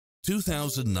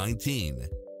2019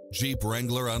 Jeep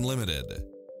Wrangler Unlimited.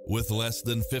 With less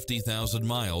than 50,000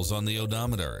 miles on the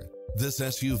odometer, this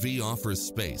SUV offers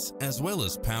space as well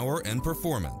as power and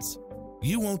performance.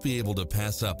 You won't be able to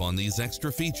pass up on these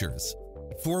extra features: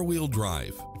 four-wheel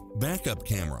drive, backup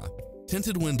camera,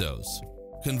 tinted windows,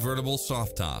 convertible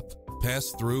soft top,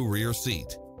 pass-through rear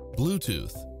seat,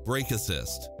 Bluetooth, brake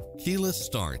assist, keyless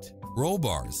start, roll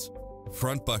bars,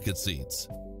 front bucket seats,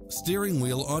 steering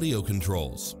wheel audio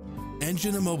controls,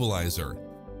 engine immobilizer,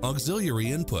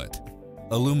 auxiliary input,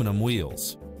 aluminum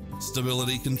wheels,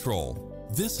 stability control.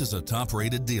 This is a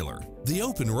top-rated dealer. The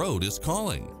open road is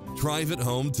calling. Drive it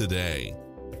home today.